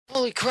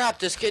Holy crap,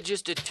 this kid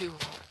just did 2.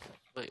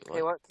 Wait, what?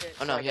 Hey, what kid?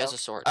 Oh no, he has a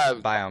sword.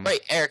 Biome.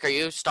 Wait, Eric, are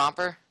you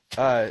Stomper?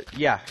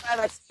 Yeah.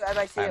 I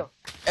see you.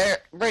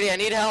 Eric, Brady, I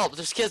need help.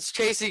 This kid's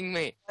chasing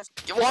me.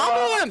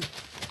 Wombo him!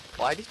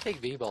 Why'd he take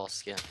V-Ball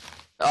skin?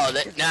 Oh,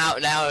 now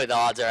the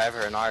odds are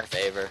ever in our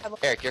favor.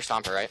 Eric, you're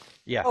Stomper, right?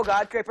 Yeah. Oh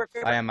god, creeper.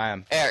 I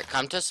am. Eric,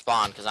 come to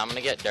spawn, because I'm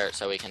gonna get dirt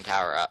so we can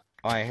tower up.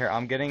 Alright, here,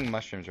 I'm getting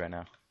mushrooms right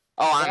now.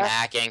 Oh, I'm Yeah.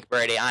 hacking.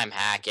 Brady, I'm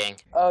hacking.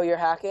 Oh, you're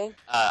hacking?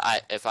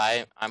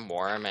 I'm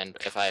warm, and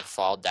if I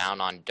fall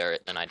down on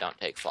dirt, then I don't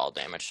take fall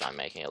damage, so I'm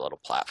making a little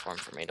platform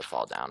for me to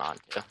fall down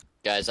onto.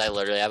 Guys, I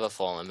literally have a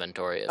full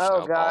inventory of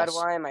snowballs. Oh god,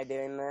 why am I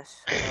doing this?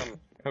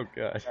 Oh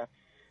gosh.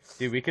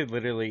 Dude, we could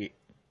literally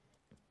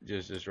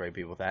just destroy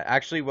people with that.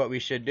 Actually, what we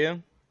should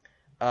do,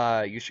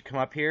 you should come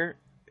up here.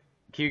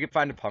 Can you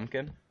find a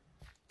pumpkin?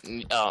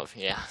 Oh,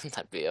 yeah,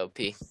 that'd be OP.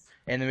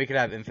 And then we could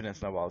have infinite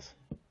snowballs.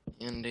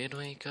 Indeed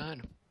we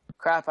could.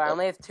 Crap, I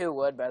only have 2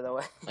 wood, by the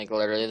way. Like,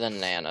 literally the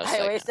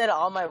nanosecond. I wasted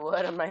all my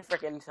wood on my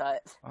freaking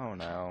hut. Oh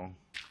no.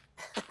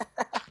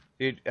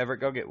 Dude, Everett,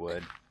 go get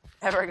wood.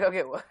 Everett, go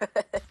get wood.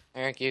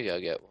 Eric, you go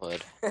get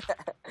wood.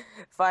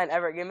 Fine,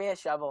 Everett, give me a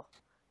shovel.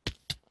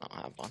 I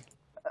don't have one.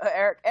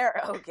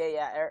 Eric, okay,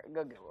 yeah, Eric,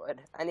 go get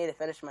wood. I need to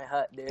finish my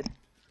hut, dude.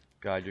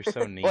 God, you're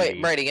so needy. Wait,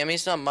 Brady, give me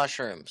some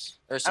mushrooms.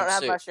 Or I some don't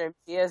have soup. mushrooms.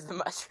 He has the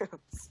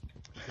mushrooms.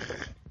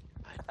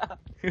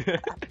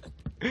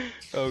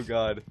 Oh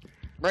god.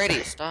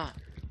 Brady, stop.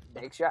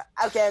 Big shot.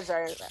 Okay, I'm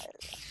sorry.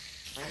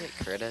 Brady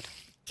critted.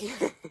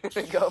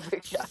 Go,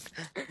 big shot.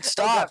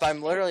 Stop,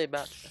 I'm literally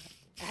about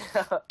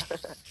to.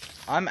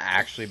 I'm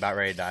actually about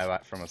ready to die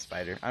from a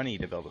spider. I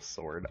need to build a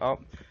sword. Oh,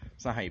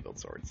 it's not how you build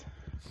swords.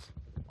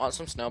 Want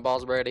some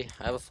snowballs, Brady?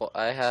 I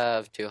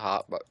have 2 2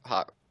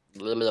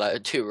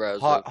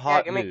 rows. Hot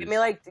Yeah, give news. me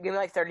like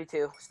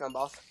 32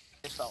 snowballs.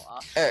 Just fell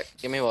off. Eric,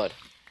 give me wood.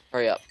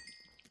 Hurry up.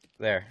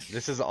 There.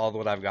 This is all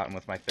what I've gotten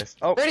with my fist.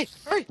 Oh. Brady,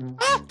 hurry!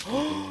 Ah!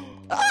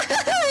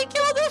 I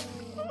killed him!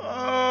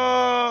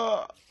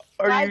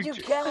 Why'd you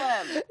kill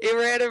him? He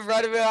ran in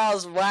front of me while I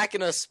was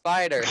whacking a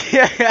spider.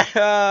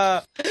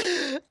 Yeah.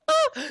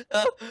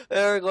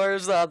 Eric,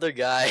 where's the other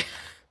guy?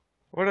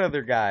 What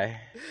other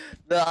guy?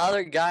 The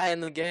other guy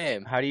in the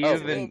game. How do you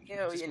even? You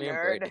Just me and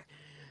nerd. Brady.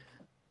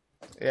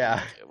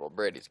 Yeah. Okay, well,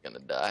 Brady's gonna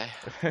die.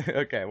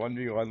 Okay,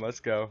 1v1. Let's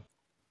go.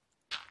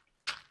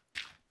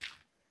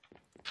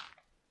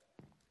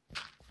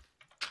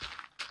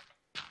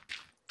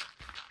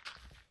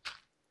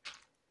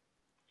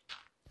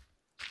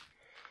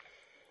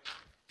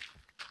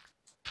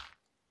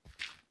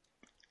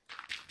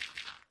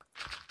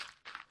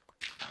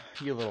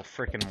 You little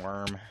freaking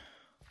worm.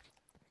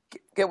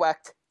 Get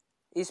wrecked.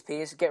 East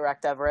peas. Get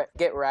wrecked, Everett.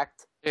 Get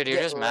wrecked. Dude, you're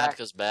Get just mad wrecked.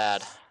 because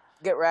bad.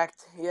 Get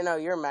wrecked. You know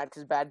you're mad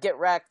because bad. Get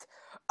wrecked.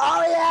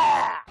 Oh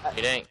yeah!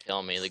 He didn't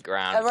kill me, the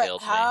ground Everett,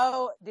 killed me.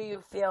 how do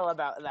you feel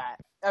about that?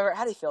 Everett,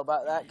 how do you feel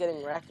about that?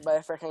 Getting wrecked by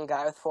a freaking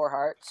guy with 4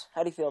 hearts.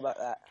 How do you feel about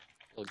that?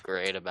 I feel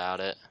great about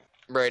it.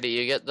 Brady,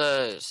 you get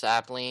the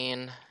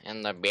sapling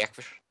and the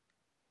breakfast.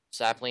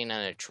 Sapling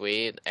and a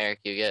tree. Eric,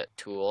 you get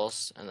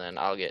tools, and then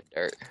I'll get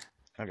dirt.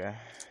 Okay.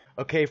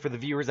 Okay, for the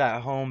viewers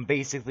at home,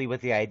 basically what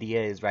the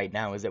idea is right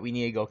now is that we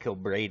need to go kill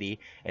Brady,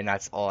 and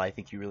that's all I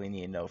think you really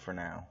need to know for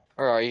now.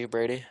 Where are you,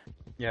 Brady?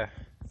 Yeah.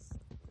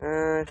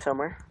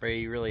 Somewhere.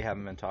 Brady, you really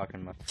haven't been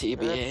talking much.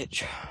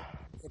 TBH.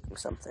 Getting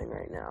something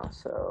right now,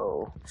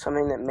 so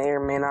something that may or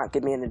may not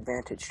give me an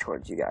advantage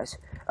towards you guys.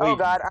 Oh Wait.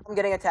 god, I'm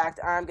getting attacked.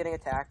 I'm getting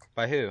attacked.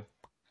 By who?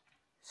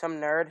 Some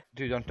nerd.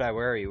 Dude, don't die.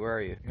 Where are you? Where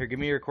are you? Here, give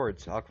me your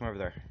cords. I'll come over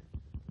there.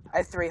 I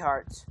have 3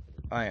 hearts.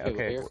 Alright, Hey,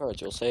 okay. your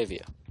cards will save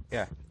you.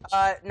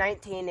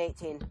 19,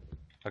 18.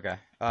 Okay.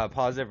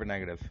 Positive or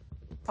negative?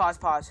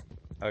 Pause.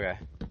 Okay.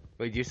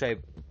 Wait, did you say...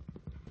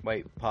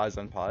 Wait, pause,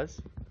 unpause?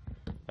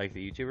 Like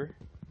the YouTuber?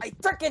 I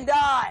freaking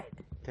died!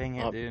 Dang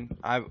it, Oh. dude.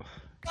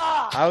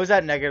 Ah! I was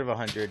at negative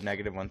 100,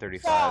 negative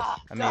 135.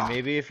 Ah, I mean, ah.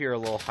 maybe if you're a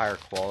little higher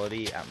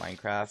quality at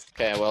Minecraft.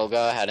 Okay, well,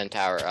 go ahead and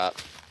tower up.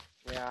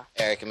 Yeah.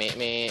 Eric, meet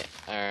me.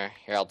 Here,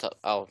 I'll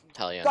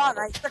tell you. God,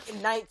 another- I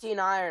freaking 19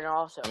 iron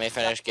also. Let me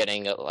finish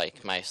getting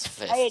like my I had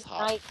 5th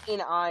hop.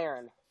 19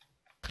 iron.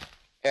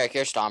 Eric,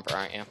 you're Stomper,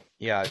 aren't you?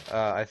 Yeah,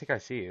 I think I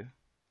see you.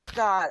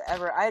 God,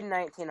 ever. I had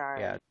 19 iron.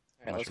 Yeah.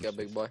 Alright, let's go,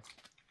 big boy.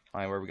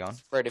 Alright, where are we going?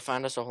 Brady,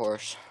 find us a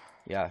horse.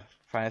 Yeah,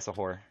 find us a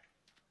whore.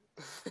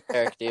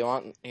 Eric, do you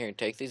want... Here,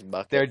 take these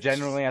buckets. They're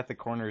generally at the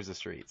corners of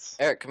streets.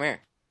 Eric, come here.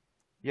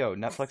 Yo,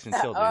 Netflix and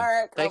chill, dude.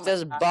 Alright, Take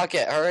this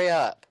bucket. Hurry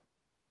up.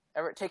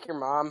 Everett, take your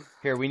mom.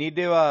 Here, we need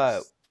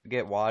to,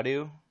 get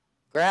Wadu.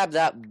 Grab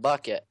that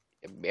bucket.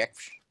 You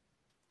bitch.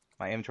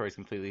 My inventory is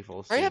completely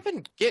full. Hurry Steve. up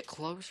and get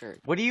closer.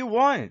 What do you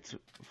want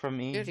from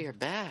me? Dude, you're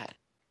bad.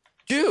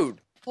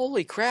 Dude,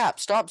 holy crap.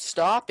 Stop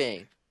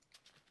stopping.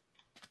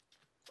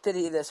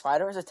 The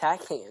spider was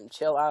attacking him.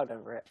 Chill out,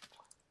 Everett.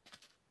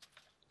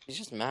 He's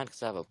just mad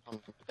because I have a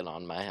pumpkin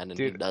on my head and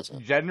he Dude,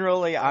 doesn't.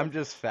 generally, I'm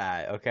just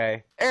fat,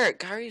 okay?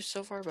 Eric, how are you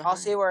so far behind? I'll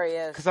see where he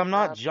is. Because I'm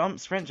not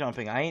sprint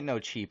jumping. I ain't no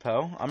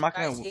cheapo. I'm not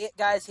Guys,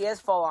 gonna... he has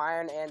full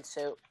iron and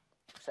soup.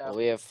 So Well,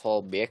 we have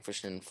full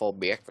breakfast and full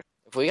breakfast.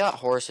 If we got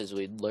horses,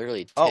 we'd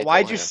literally Oh, tickle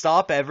why'd you him.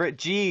 stop, Everett?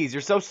 Jeez,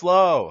 you're so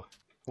slow.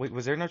 Wait,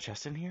 was there no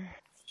chest in here?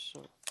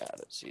 So bad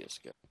at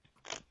CSGO.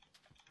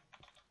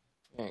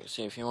 Yeah,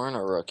 see, if you weren't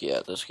a rookie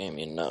at this game,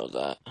 you know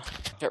that.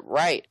 Get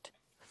right.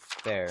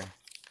 There.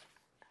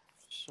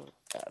 So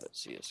bad at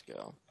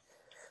CSGO.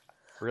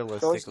 Realistically,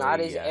 So he's not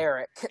as yeah.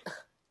 Eric.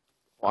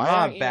 Why I'm aren't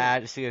not you-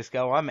 bad at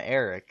CSGO. I'm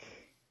Eric.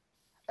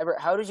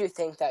 Everett, how did you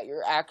think that?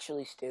 You're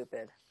actually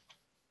stupid.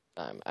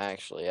 I'm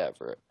actually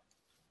Everett.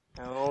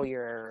 No,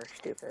 you're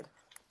stupid.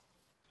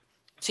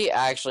 Is he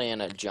actually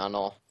in a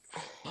jungle?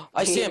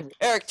 I see him!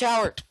 Eric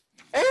Tower!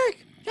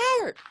 Eric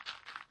Tower!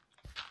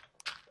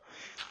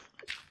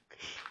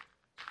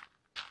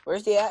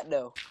 Where's he at,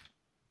 though?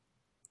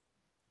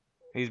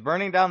 He's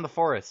burning down the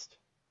forest.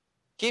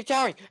 Keep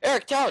towering!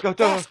 Eric Tower! Go,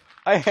 go. Fast!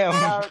 I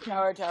am.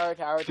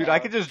 Tower. Dude, I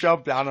could just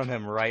jump down on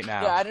him right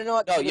now. Yeah, I don't know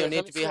what No, to do. you Let need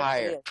me to be see what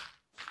higher. he is.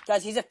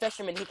 Guys, he's a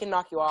fisherman. He can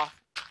knock you off.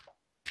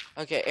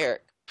 Okay,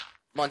 Eric.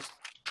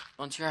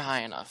 Once you're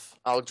high enough,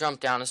 I'll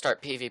jump down and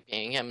start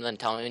PvPing him, and then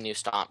tell me when you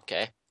stomp,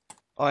 okay?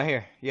 Oh,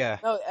 here. Yeah.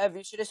 No, Ev,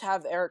 you should just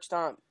have Eric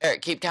stomp.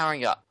 Eric, keep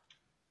towering up.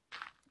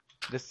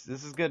 This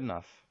is good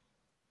enough.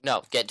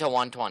 No, get to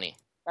 120.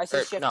 Guys, Or,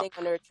 he's shifting no,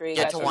 under a tree.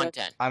 Get Guys, to I'm gonna-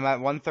 110. I'm at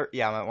 113.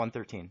 Yeah, I'm at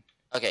 113.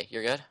 Okay,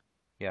 you're good?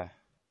 Yeah.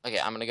 Okay,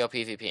 I'm gonna go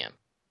PvP him.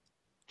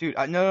 Dude,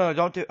 no,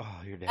 don't do.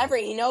 Oh, you're dead.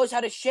 Everett, he knows how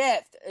to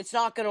shift. It's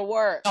not gonna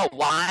work. No,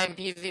 why I'm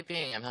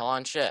PvPing him? He'll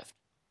on shift.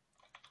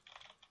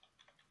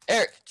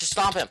 Eric, just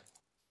stomp him.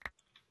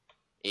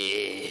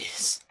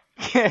 Yes.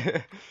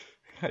 I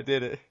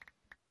did it.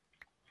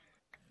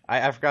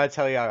 I forgot to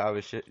tell you I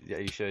was yeah,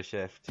 you should have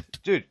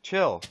shift. Dude,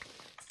 chill.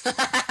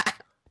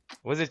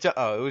 Was it just?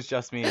 Oh, it was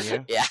just me and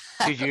you. Yeah.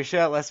 Dude, you should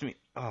have let me.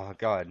 Oh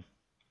God.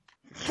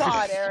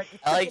 God, Eric, you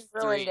I like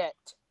freaking ruined 3.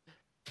 it.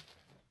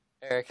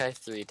 Eric, I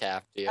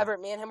 3-tapped you.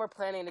 Everett, me and him were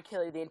planning to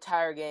kill you the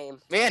entire game.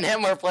 Me and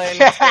him were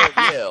playing instead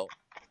of you.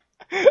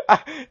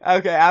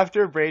 Okay,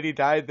 after Brady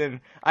died, then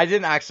I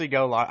didn't actually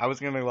go long. I was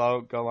gonna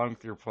go along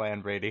with your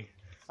plan, Brady.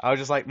 I was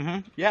just like,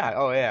 yeah,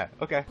 oh yeah,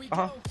 okay,